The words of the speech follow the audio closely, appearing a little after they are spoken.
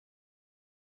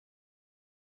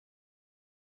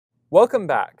Welcome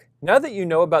back. Now that you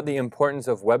know about the importance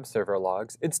of web server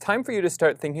logs, it's time for you to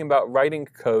start thinking about writing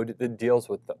code that deals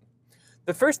with them.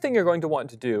 The first thing you're going to want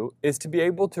to do is to be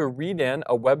able to read in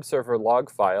a web server log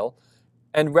file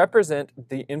and represent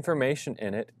the information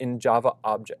in it in Java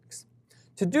objects.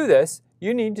 To do this,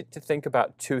 you need to think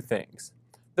about two things.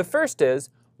 The first is,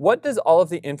 what does all of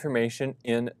the information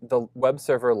in the web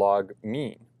server log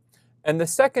mean? And the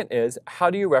second is, how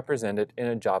do you represent it in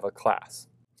a Java class?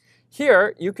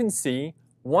 Here, you can see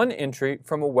one entry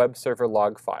from a web server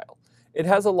log file. It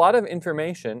has a lot of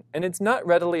information, and it's not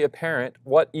readily apparent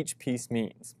what each piece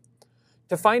means.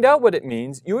 To find out what it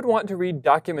means, you would want to read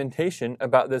documentation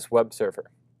about this web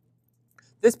server.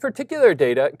 This particular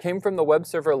data came from the web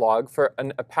server log for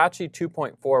an Apache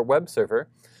 2.4 web server.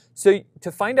 So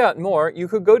to find out more, you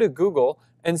could go to Google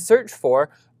and search for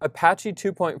Apache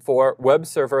 2.4 web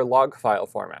server log file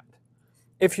format.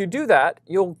 If you do that,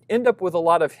 you'll end up with a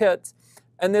lot of hits,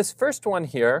 and this first one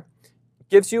here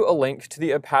gives you a link to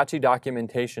the Apache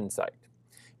documentation site.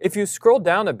 If you scroll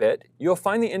down a bit, you'll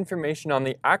find the information on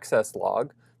the access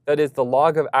log, that is the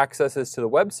log of accesses to the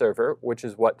web server, which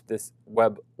is what this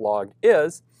web log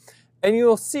is, and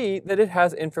you'll see that it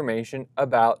has information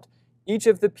about each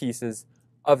of the pieces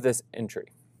of this entry.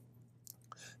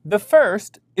 The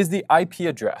first is the IP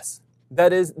address,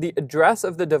 that is the address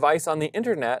of the device on the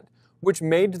internet which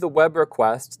made the web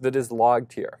request that is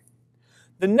logged here.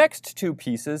 The next two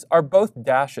pieces are both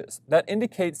dashes. That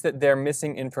indicates that they're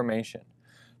missing information.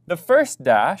 The first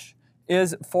dash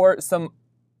is for some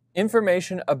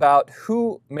information about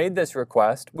who made this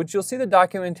request, which you'll see the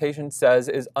documentation says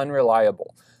is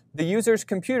unreliable. The user's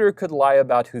computer could lie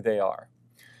about who they are.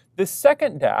 The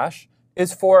second dash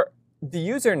is for the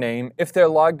username if they're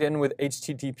logged in with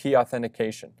HTTP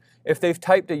authentication, if they've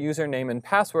typed a username and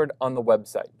password on the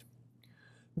website.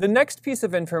 The next piece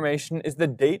of information is the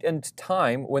date and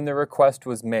time when the request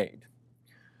was made.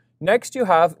 Next, you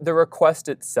have the request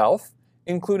itself,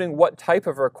 including what type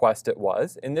of request it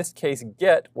was, in this case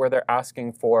GET, where they're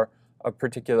asking for a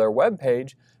particular web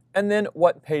page, and then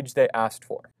what page they asked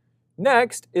for.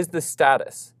 Next is the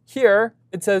status. Here,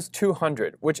 it says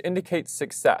 200, which indicates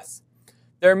success.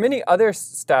 There are many other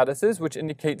statuses which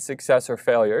indicate success or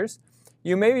failures.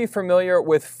 You may be familiar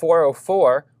with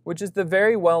 404, which is the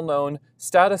very well-known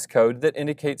status code that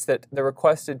indicates that the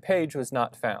requested page was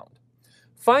not found.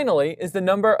 Finally is the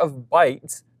number of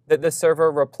bytes that the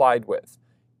server replied with,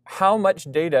 how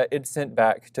much data it sent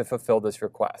back to fulfill this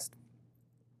request.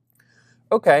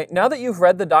 Okay, now that you've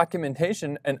read the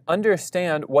documentation and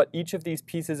understand what each of these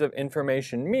pieces of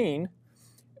information mean,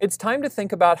 it's time to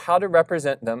think about how to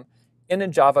represent them in a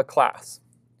Java class.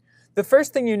 The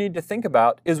first thing you need to think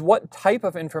about is what type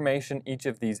of information each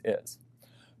of these is.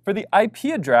 For the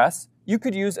IP address, you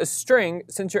could use a string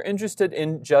since you're interested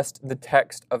in just the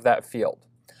text of that field.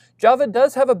 Java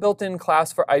does have a built-in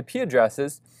class for IP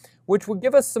addresses, which would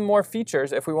give us some more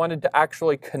features if we wanted to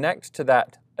actually connect to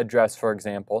that address, for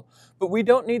example, but we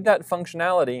don't need that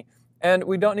functionality, and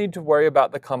we don't need to worry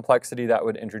about the complexity that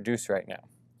would introduce right now.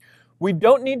 We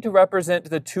don't need to represent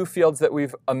the two fields that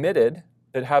we've omitted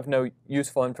that have no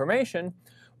useful information.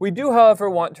 We do, however,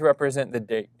 want to represent the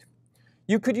date.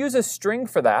 You could use a string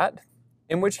for that,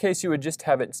 in which case you would just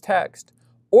have its text,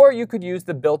 or you could use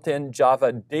the built-in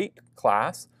Java date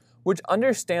class, which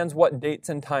understands what dates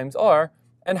and times are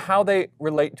and how they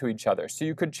relate to each other. So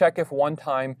you could check if one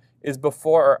time is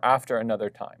before or after another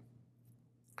time.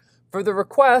 For the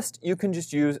request, you can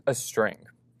just use a string.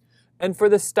 And for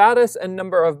the status and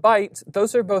number of bytes,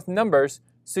 those are both numbers,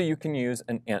 so you can use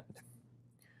an int.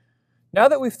 Now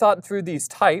that we've thought through these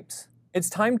types, it's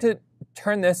time to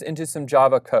turn this into some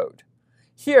Java code.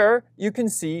 Here, you can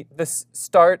see the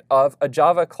start of a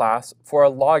Java class for a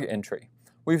log entry.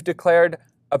 We've declared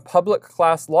a public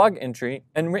class log entry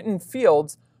and written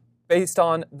fields based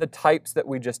on the types that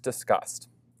we just discussed.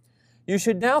 You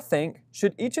should now think,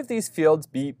 should each of these fields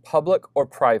be public or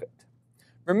private?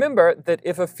 Remember that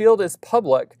if a field is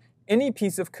public, any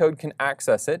piece of code can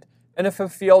access it, and if a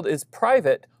field is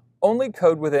private, only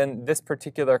code within this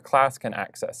particular class can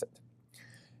access it.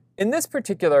 In this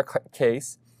particular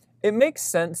case, it makes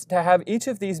sense to have each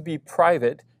of these be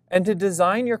private and to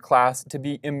design your class to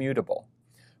be immutable.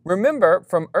 Remember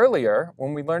from earlier,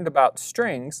 when we learned about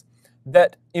strings,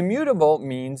 that immutable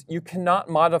means you cannot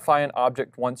modify an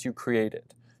object once you create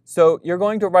it. So you're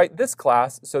going to write this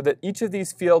class so that each of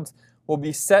these fields will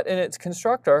be set in its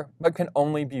constructor, but can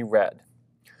only be read.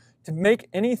 To make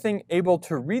anything able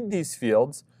to read these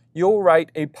fields, you'll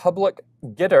write a public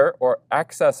getter or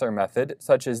accessor method,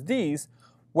 such as these,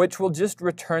 which will just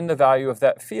return the value of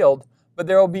that field, but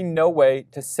there will be no way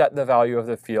to set the value of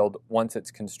the field once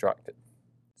it's constructed.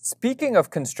 Speaking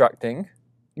of constructing,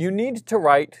 you need to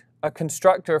write a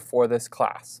constructor for this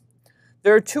class.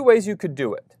 There are two ways you could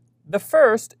do it. The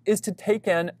first is to take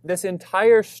in this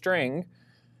entire string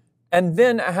and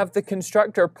then have the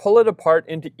constructor pull it apart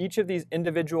into each of these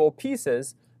individual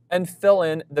pieces and fill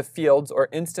in the fields or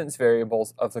instance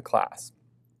variables of the class.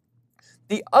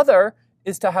 The other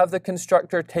is to have the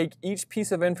constructor take each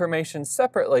piece of information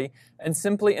separately and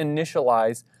simply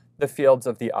initialize the fields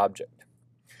of the object.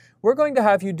 We're going to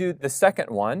have you do the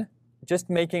second one, just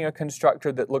making a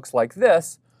constructor that looks like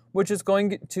this, which is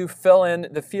going to fill in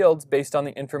the fields based on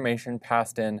the information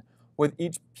passed in, with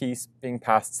each piece being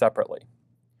passed separately.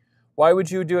 Why would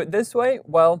you do it this way?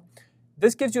 Well,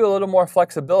 this gives you a little more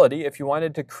flexibility. If you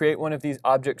wanted to create one of these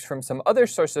objects from some other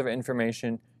source of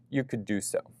information, you could do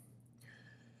so.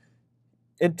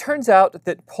 It turns out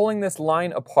that pulling this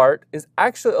line apart is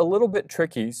actually a little bit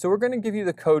tricky, so we're going to give you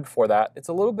the code for that. It's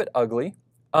a little bit ugly,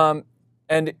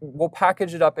 and we'll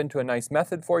package it up into a nice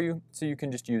method for you so you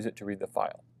can just use it to read the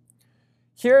file.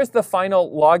 Here's the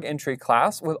final log entry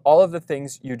class with all of the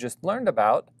things you just learned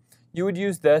about. You would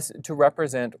use this to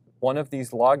represent one of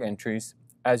these log entries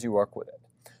as you work with it.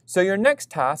 So your next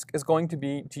task is going to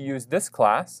be to use this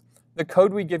class, the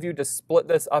code we give you to split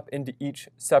this up into each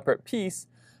separate piece,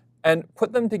 and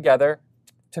put them together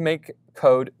to make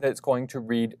code that's going to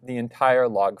read the entire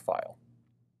log file.